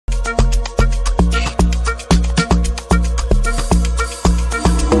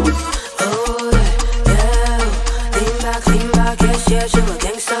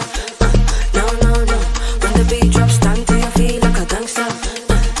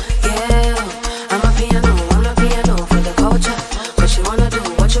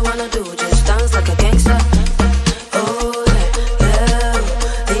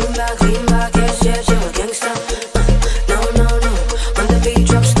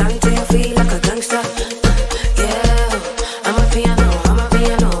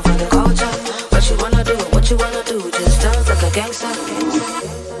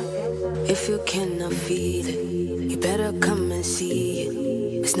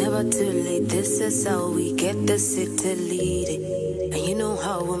never too late, this is how we get the city leading. And you know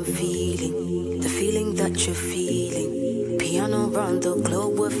how I'm feeling, the feeling that you're feeling. Piano round the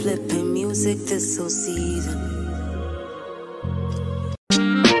globe, we're flipping music this whole season.